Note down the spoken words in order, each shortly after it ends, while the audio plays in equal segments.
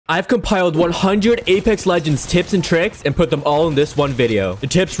I've compiled 100 Apex Legends tips and tricks and put them all in this one video. The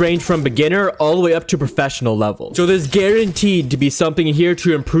tips range from beginner all the way up to professional level. So there's guaranteed to be something here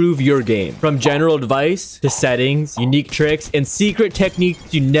to improve your game. From general advice to settings, unique tricks, and secret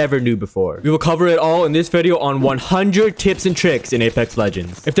techniques you never knew before. We will cover it all in this video on 100 tips and tricks in Apex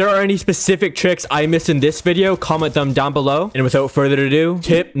Legends. If there are any specific tricks I missed in this video, comment them down below. And without further ado,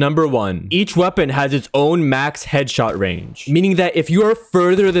 tip number 1. Each weapon has its own max headshot range, meaning that if you are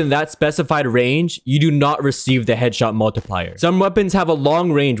further than that specified range, you do not receive the headshot multiplier. Some weapons have a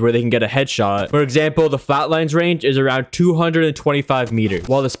long range where they can get a headshot. For example, the Flatlines range is around 225 meters,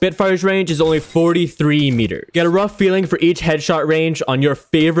 while the Spitfire's range is only 43 meters. Get a rough feeling for each headshot range on your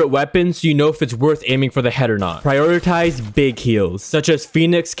favorite weapon so you know if it's worth aiming for the head or not. Prioritize big heals, such as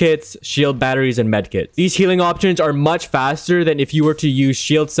Phoenix kits, shield batteries, and med kits. These healing options are much faster than if you were to use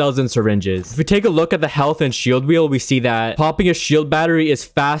shield cells and syringes. If we take a look at the health and shield wheel, we see that popping a shield battery is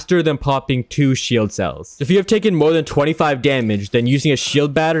faster than popping 2 shield cells. If you have taken more than 25 damage, then using a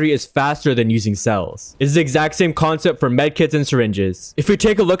shield battery is faster than using cells. It's the exact same concept for medkits and syringes. If we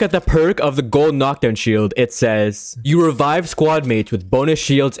take a look at the perk of the gold knockdown shield, it says, you revive squad mates with bonus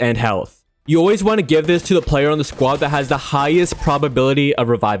shields and health. You always want to give this to the player on the squad that has the highest probability of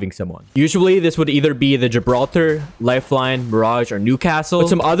reviving someone. Usually, this would either be the Gibraltar, Lifeline, Mirage, or Newcastle, but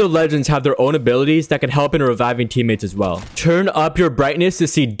some other legends have their own abilities that can help in reviving teammates as well. Turn up your brightness to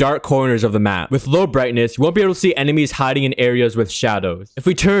see dark corners of the map. With low brightness, you won't be able to see enemies hiding in areas with shadows. If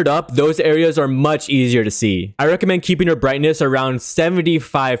we turn it up, those areas are much easier to see. I recommend keeping your brightness around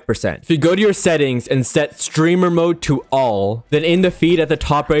 75%. If you go to your settings and set streamer mode to all, then in the feed at the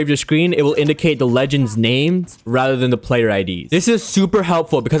top right of your screen, it will indicate the legends names rather than the player IDs. This is super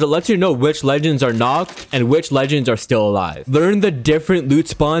helpful because it lets you know which legends are knocked and which legends are still alive. Learn the different loot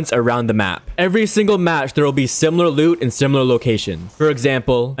spawns around the map. Every single match, there will be similar loot in similar locations. For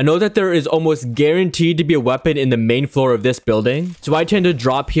example, I know that there is almost guaranteed to be a weapon in the main floor of this building, so I tend to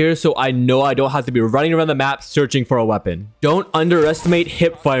drop here so I know I don't have to be running around the map searching for a weapon. Don't underestimate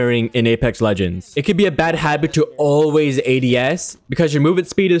hip firing in Apex Legends. It can be a bad habit to always ADS because your movement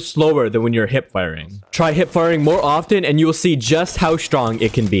speed is slower than when you're hip firing. Try hip firing more often and you will see just how strong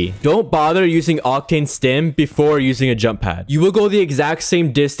it can be. Don't bother using Octane Stim before using a jump pad. You will go the exact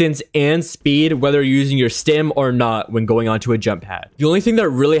same distance and speed whether you're using your Stim or not when going onto a jump pad. The only thing that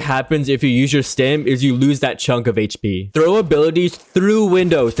really happens if you use your Stim is you lose that chunk of HP. Throw abilities through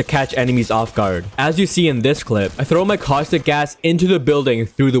windows to catch enemies off guard. As you see in this clip, I throw my caustic gas into the building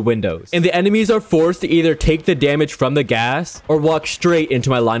through the windows, and the enemies are forced to either take the damage from the gas or walk straight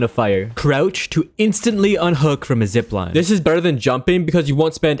into my line of fire. Crouch to instantly unhook from a zipline. This is better than jumping because you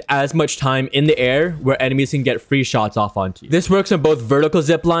won't spend as much time in the air where enemies can get free shots off onto you. This works on both vertical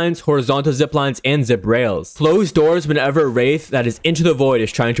ziplines, horizontal ziplines, and zip rails. Close doors whenever a Wraith that is into the void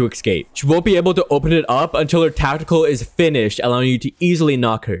is trying to escape. She won't be able to open it up until her tactical is finished, allowing you to easily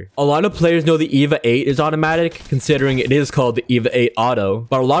knock her. A lot of players know the EVA 8 is automatic, considering it is called the EVA 8 auto,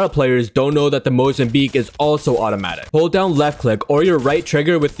 but a lot of players don't know that the Mozambique is also automatic. Hold down left click or your right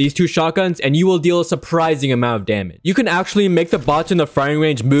trigger with these two shotguns and you will deal a surprising amount of damage. You can actually make the bots in the firing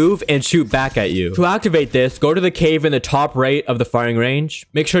range move and shoot back at you. To activate this, go to the cave in the top right of the firing range.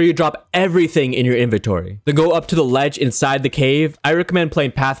 Make sure you drop everything in your inventory. Then go up to the ledge inside the cave. I recommend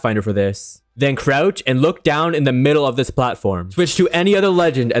playing Pathfinder for this. Then crouch and look down in the middle of this platform. Switch to any other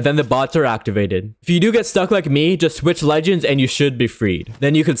legend and then the bots are activated. If you do get stuck like me, just switch legends and you should be freed.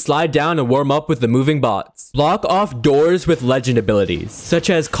 Then you can slide down and warm up with the moving bots. Block off doors with legend abilities, such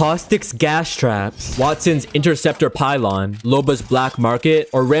as Caustic's gas traps, Watson's interceptor pylon, Loba's black market,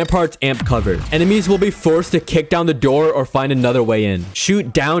 or Rampart's amp cover. Enemies will be forced to kick down the door or find another way in.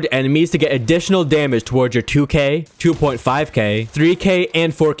 Shoot downed enemies to get additional damage towards your 2k, 2.5k, 3k,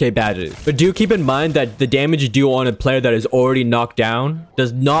 and 4k badges. But do keep in mind that the damage you do on a player that is already knocked down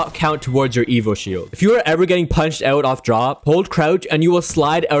does not count towards your Evo shield. If you are ever getting punched out off drop, hold crouch and you will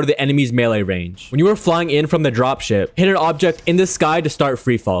slide out of the enemy's melee range. When you are flying in from the dropship, hit an object in the sky to start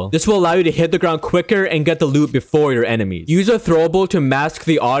free fall. This will allow you to hit the ground quicker and get the loot before your enemies. Use a throwable to mask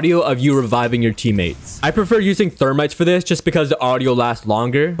the audio of you reviving your teammates. I prefer using thermites for this just because the audio lasts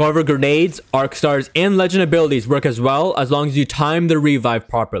longer. However, grenades, arc stars, and legend abilities work as well as long as you time the revive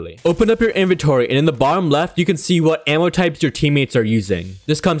properly. Open up your your inventory, and in the bottom left, you can see what ammo types your teammates are using.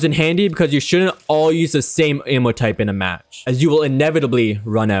 This comes in handy because you shouldn't all use the same ammo type in a match, as you will inevitably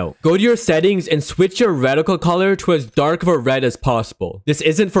run out. Go to your settings and switch your reticle color to as dark of a red as possible. This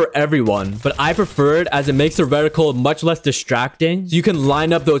isn't for everyone, but I prefer it as it makes the reticle much less distracting, so you can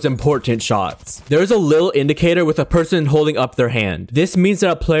line up those important shots. There's a little indicator with a person holding up their hand. This means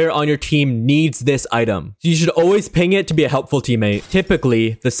that a player on your team needs this item, so you should always ping it to be a helpful teammate.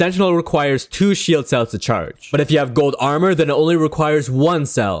 Typically, the Sentinel requires 2 shield cells to charge, but if you have gold armor, then it only requires 1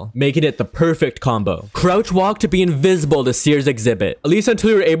 cell, making it the perfect combo. Crouch walk to be invisible to Seer's exhibit, at least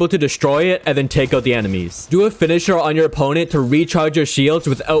until you're able to destroy it and then take out the enemies. Do a finisher on your opponent to recharge your shields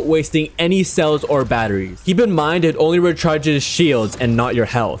without wasting any cells or batteries. Keep in mind it only recharges shields and not your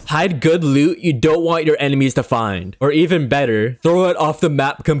health. Hide good loot you don't want your enemies to find, or even better, throw it off the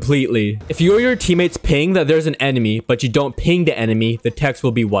map completely. If you or your teammates ping that there's an enemy, but you don't ping the enemy, the text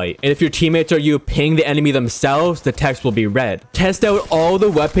will be white. And if your teammates or you ping the enemy themselves, the text will be red. Test out all the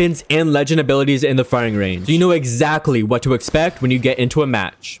weapons and legend abilities in the firing range, so you know exactly what to expect when you get into a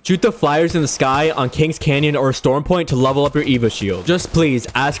match. Shoot the flyers in the sky on King's Canyon or Storm Point to level up your Evo shield. Just please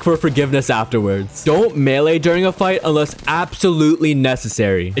ask for forgiveness afterwards. Don't melee during a fight unless absolutely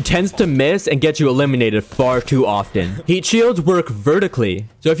necessary. It tends to miss and get you eliminated far too often. Heat shields work vertically,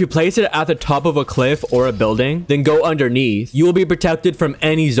 so if you place it at the top of a cliff or a building, then go underneath, you will be protected from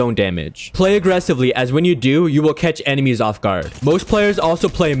any zone damage. Play aggressively, as when you do, you will catch enemies off guard. Most players also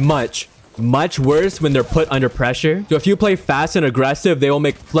play much worse when they're put under pressure. So if you play fast and aggressive, they will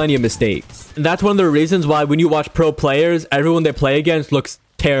make plenty of mistakes. And that's one of the reasons why when you watch pro players, everyone they play against looks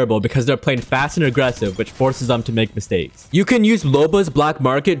terrible because they're playing fast and aggressive, which forces them to make mistakes. You can use Loba's black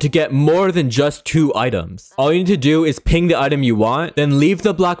market to get more than just 2 items. All you need to do is ping the item you want, then leave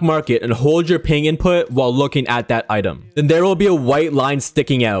the black market and hold your ping input while looking at that item. Then there will be a white line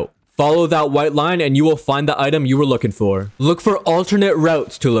sticking out. Follow that white line and you will find the item you were looking for. Look for alternate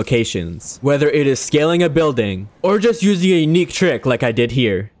routes to locations, whether it is scaling a building or just using a unique trick like I did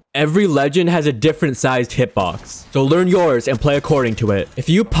here. Every legend has a different sized hitbox, so learn yours and play according to it. If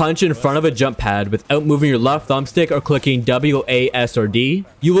you punch in front of a jump pad without moving your left thumbstick or clicking W, A, S, or D,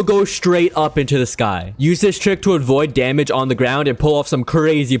 you will go straight up into the sky. Use this trick to avoid damage on the ground and pull off some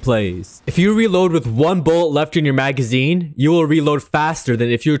crazy plays. If you reload with 1 bullet left in your magazine, you will reload faster than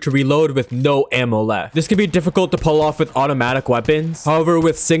if you were to reload with no ammo left. This can be difficult to pull off with automatic weapons. However,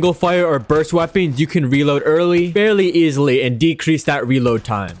 with single fire or burst weapons, you can reload early, fairly easily, and decrease that reload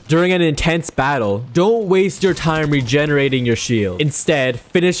time. During an intense battle, don't waste your time regenerating your shield. Instead,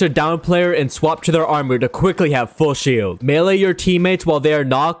 finish a down player and swap to their armor to quickly have full shield. Melee your teammates while they are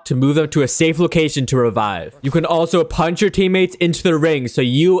knocked to move them to a safe location to revive. You can also punch your teammates into the ring so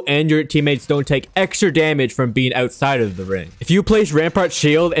you and your teammates don't take extra damage from being outside of the ring. If you place Rampart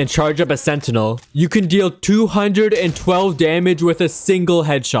Shield and charge up a Sentinel, you can deal 212 damage with a single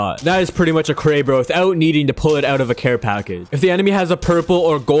headshot. That is pretty much a Kraber without needing to pull it out of a care package. If the enemy has a purple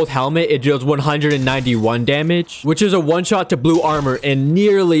or gold helmet, it deals 191 damage, which is a 1-shot to blue armor and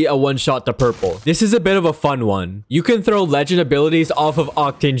nearly a 1-shot to purple. This is a bit of a fun one. You can throw legend abilities off of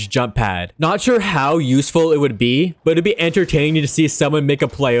Octane's jump pad. Not sure how useful it would be, but it'd be entertaining to see someone make a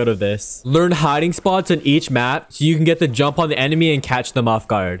play out of this. Learn hiding spots on each map so you can get the jump on the enemy and catch them off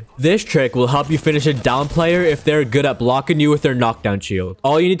guard. This trick will help you finish a down player if they're good at blocking you with their knockdown shield.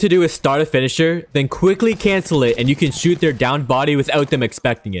 All you need to do is start a finisher, then quickly cancel it and you can shoot their down body without them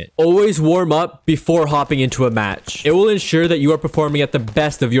expecting it. Always warm up before hopping into a match. It will ensure that you are performing at the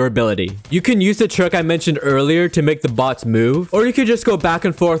best of your ability. You can use the trick I mentioned earlier to make the bots move, or you could just go back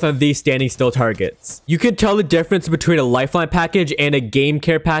and forth on these standing still targets. You can tell the difference between a lifeline package and a game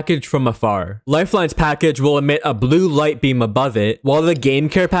care package from afar. Lifeline's package will emit a blue light beam above it, while the game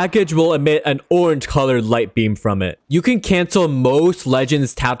care package will emit an orange colored light beam from it. You can cancel most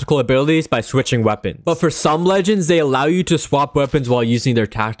legends' tactical abilities by switching weapons, but for some legends, they allow you to swap weapons while using their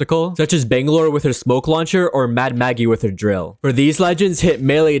tactical, such as Bangalore with her smoke launcher or Mad Maggie with her drill. For these legends, hit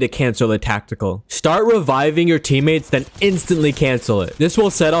melee to cancel the tactical. Start reviving your teammates, then instantly cancel it. This will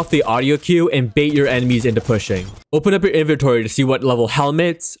set off the audio cue and bait your enemies into pushing. Open up your inventory to see what level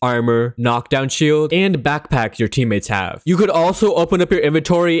helmets, armor, knockdown shield, and backpacks your teammates have. You could also open up your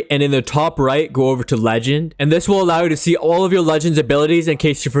inventory and in the top right, go over to legend, and this will allow you to see all of your legend's abilities in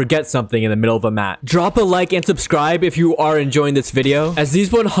case you forget something in the middle of a match. Drop a like and subscribe if you are enjoying this video, as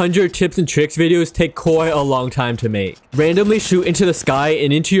these 100 tips and tricks videos take quite a long time to make. Randomly shoot into the sky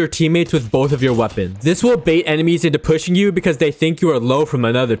and into your teammates with both of your weapons. This will bait enemies into pushing you because they think you are low from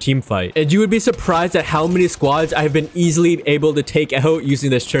another team fight, and you would be surprised at how many squads I've been easily able to take out using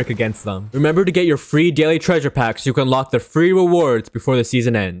this trick against them. Remember to get your free daily treasure pack so you can unlock the free rewards before the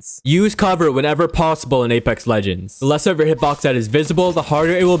season ends. Use cover whenever possible in Apex Legends. The less of your hitbox that is visible, the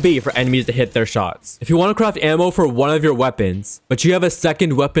harder it will be for enemies to hit their shots. If you want to craft ammo for one of your weapons, but you have a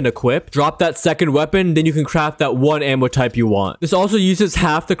second weapon equipped, drop that second weapon, then you can craft that one ammo type you want. This also uses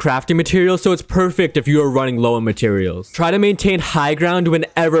half the crafting materials, so it's perfect if you are running low on materials. Try to maintain high ground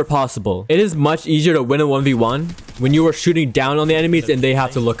whenever possible. It is much easier to win a 1v1 when you are shooting down on the enemies and they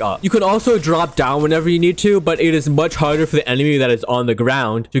have to look up. You can also drop down whenever you need to, but it is much harder for the enemy that is on the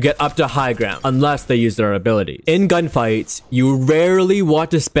ground to get up to high ground unless they use their abilities. In gunfights, you rarely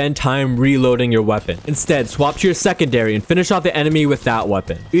want to spend time reloading your weapon. Instead, swap to your secondary and finish off the enemy with that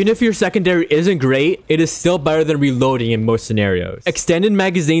weapon. Even if your secondary isn't great, it is still better than reloading in most scenarios. Extended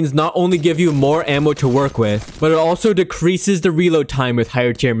magazines not only give you more ammo to work with, but it also decreases the reload time with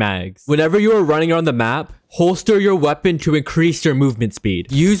higher tier mags. Whenever you are running around the map, holster your weapon to increase your movement speed.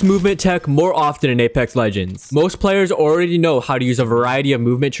 Use movement tech more often in Apex Legends. Most players already know how to use a variety of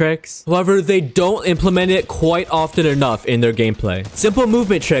movement tricks. However, they don't implement it quite often enough in their gameplay. Simple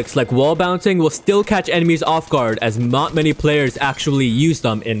movement tricks like wall bouncing will still catch enemies off guard as not many players actually use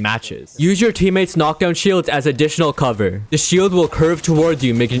them in matches. Use your teammates' knockdown shields as additional cover. The shield will curve towards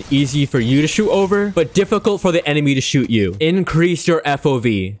you, making it easy for you to shoot over, but difficult for the enemy to shoot you. Increase your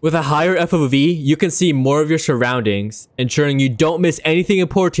FOV. With a higher FOV, you can see more of your surroundings, ensuring you don't miss anything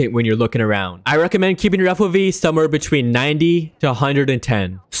important when you're looking around. I recommend keeping your FOV somewhere between 90 to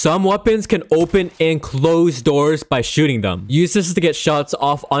 110. Some weapons can open and close doors by shooting them. Use this to get shots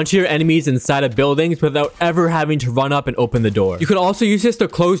off onto your enemies inside of buildings without ever having to run up and open the door. You can also use this to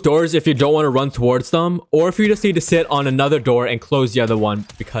close doors if you don't want to run towards them, or if you just need to sit on another door and close the other one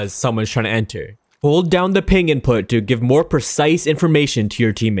because someone's trying to enter. Hold down the ping input to give more precise information to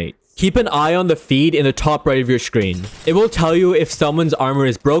your teammates. Keep an eye on the feed in the top right of your screen. It will tell you if someone's armor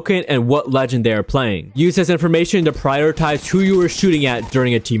is broken and what legend they are playing. Use this information to prioritize who you are shooting at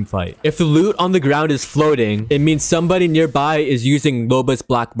during a team fight. If the loot on the ground is floating, it means somebody nearby is using Loba's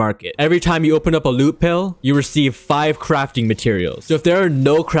black market. Every time you open up a loot pill, you receive 5 crafting materials. So if there are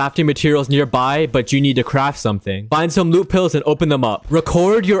no crafting materials nearby, but you need to craft something, find some loot pills and open them up.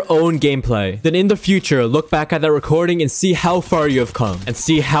 Record your own gameplay. Then in the future, look back at that recording and see how far you have come and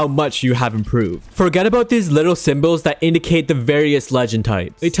see how much you have improved. Forget about these little symbols that indicate the various legend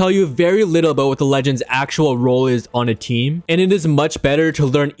types. They tell you very little about what the legend's actual role is on a team, and it is much better to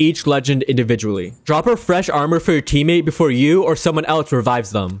learn each legend individually. Drop a fresh armor for your teammate before you or someone else revives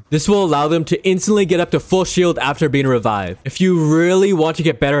them. This will allow them to instantly get up to full shield after being revived. If you really want to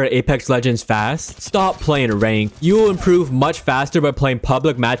get better at Apex Legends fast, stop playing rank. You will improve much faster by playing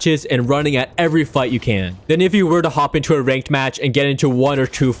public matches and running at every fight you can than if you were to hop into a ranked match and get into 1 or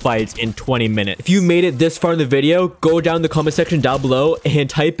 2 fights in 20 minutes. If you made it this far in the video, go down in the comment section down below and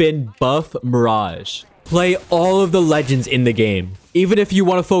type in Buff Mirage. Play all of the legends in the game, even if you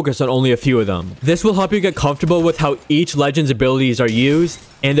want to focus on only a few of them. This will help you get comfortable with how each legend's abilities are used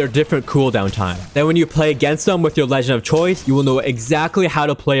and their different cooldown time. Then when you play against them with your legend of choice, you will know exactly how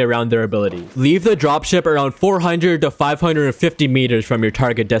to play around their abilities. Leave the dropship around 400 to 550 meters from your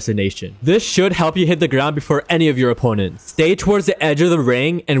target destination. This should help you hit the ground before any of your opponents. Stay towards the edge of the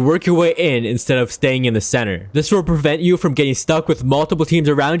ring and work your way in instead of staying in the center. This will prevent you from getting stuck with multiple teams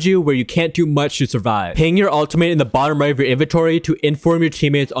around you where you can't do much to survive. Ping your ultimate in the bottom right of your inventory to inform your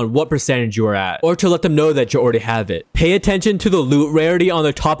teammates on what percentage you are at, or to let them know that you already have it. Pay attention to the loot rarity on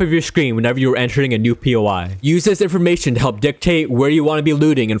the top of your screen whenever you are entering a new POI. Use this information to help dictate where you want to be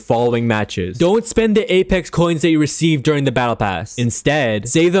looting in following matches. Don't spend the Apex coins that you receive during the battle pass. Instead,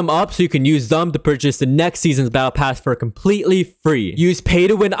 save them up so you can use them to purchase the next season's battle pass for completely free. Use pay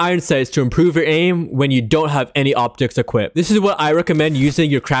to win iron sights to improve your aim when you don't have any optics equipped. This is what I recommend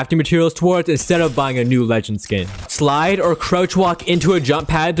using your crafting materials towards instead of buying a new legend skin. Slide or crouch walk into a jump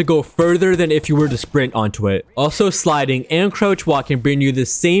pad to go further than if you were to sprint onto it. Also, sliding and crouch walking bring you the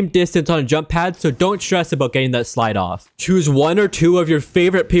same distance on a jump pad, so don't stress about getting that slide off. Choose 1 or 2 of your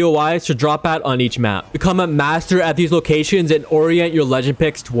favorite POIs to drop at on each map. Become a master at these locations and orient your legend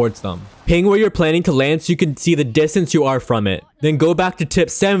picks towards them. Ping where you're planning to land so you can see the distance you are from it. Then go back to tip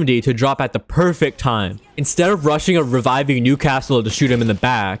 70 to drop at the perfect time. Instead of rushing or reviving Newcastle to shoot him in the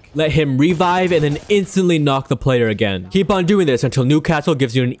back, let him revive and then instantly knock the player again. Keep on doing this until Newcastle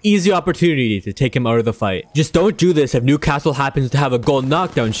gives you an easy opportunity to take him out of the fight. Just don't do this if Newcastle happens to have a gold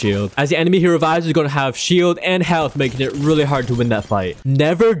knockdown shield, as the enemy he revives is going to have shield and health, making it really hard to win that fight.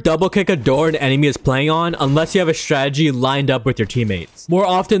 Never double kick a door an enemy is playing on unless you have a strategy lined up with your teammates. More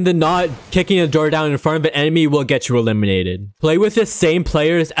often than not, kicking a door down in front of an enemy will get you eliminated. Play Play with the same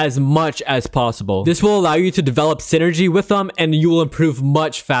players as much as possible. This will allow you to develop synergy with them and you will improve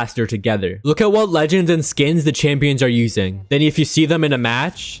much faster together. Look at what legends and skins the champions are using. Then if you see them in a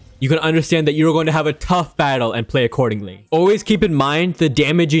match, you can understand that you're going to have a tough battle and play accordingly. Always keep in mind the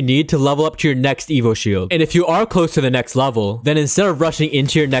damage you need to level up to your next Evo shield. And if you are close to the next level, then instead of rushing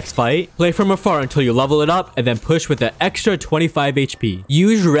into your next fight, play from afar until you level it up and then push with an extra 25 HP.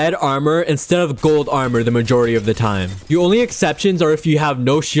 Use red armor instead of gold armor the majority of the time. The only exceptions are if you have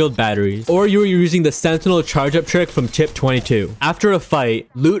no shield batteries or you're using the Sentinel charge up trick from tip 22. After a fight,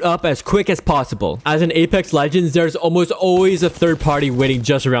 loot up as quick as possible. As in Apex Legends, there's almost always a third party waiting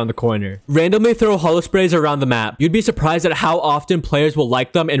just around the corner. Randomly throw holo sprays around the map. You'd be surprised at how often players will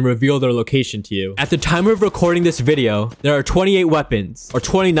like them and reveal their location to you. At the time of recording this video, there are 28 weapons, or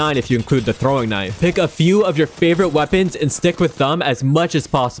 29 if you include the throwing knife. Pick a few of your favorite weapons and stick with them as much as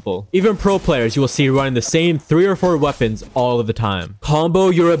possible. Even pro players you will see running the same 3 or 4 weapons all of the time. Combo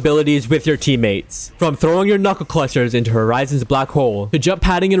your abilities with your teammates. From throwing your knuckle clusters into Horizon's black hole to jump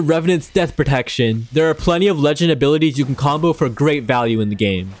padding in Revenant's death protection, there are plenty of legend abilities you can combo for great value in the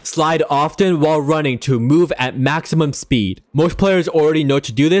game. Slide often while running to move at maximum speed. Most players already know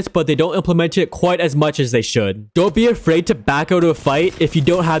to do this, but they don't implement it quite as much as they should. Don't be afraid to back out of a fight if you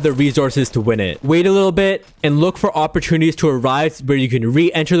don't have the resources to win it. Wait a little bit and look for opportunities to arise where you can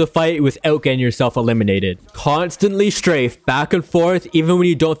re-enter the fight without getting yourself eliminated. Constantly strafe back and forth even when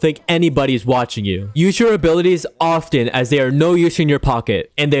you don't think anybody's watching you. Use your abilities often as they are no use in your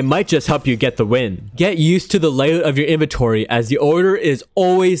pocket, and they might just help you get the win. Get used to the layout of your inventory as the order is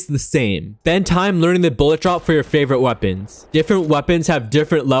always the same. Spend time learning the bullet drop for your favorite weapons. Different weapons have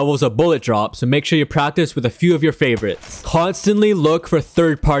different levels of bullet drop, so make sure you practice with a few of your favorites. Constantly look for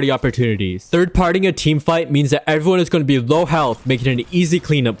third-party opportunities. Third-partying a team fight means that everyone is going to be low health, making it an easy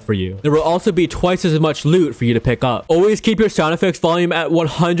cleanup for you. There will also be twice as much loot for you to pick up. Always keep your sound effects volume at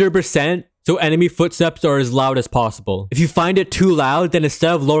 100%. So enemy footsteps are as loud as possible. If you find it too loud, then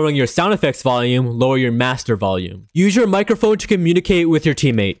instead of lowering your sound effects volume, lower your master volume. Use your microphone to communicate with your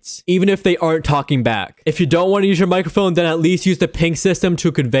teammates, even if they aren't talking back. If you don't want to use your microphone, then at least use the ping system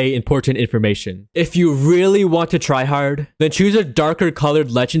to convey important information. If you really want to try hard, then choose a darker colored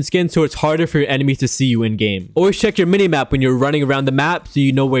legend skin so it's harder for your enemies to see you in game. Always check your minimap when you're running around the map so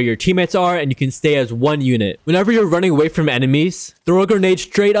you know where your teammates are and you can stay as one unit. Whenever you're running away from enemies, throw a grenade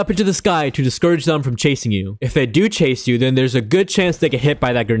straight up into the sky to discourage them from chasing you. If they do chase you, then there's a good chance they get hit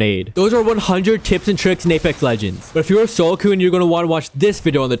by that grenade. Those are 100 tips and tricks in Apex Legends. But if you're a solo queue and you're going to want to watch this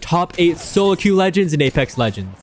video on the top 8 solo queue legends in Apex Legends.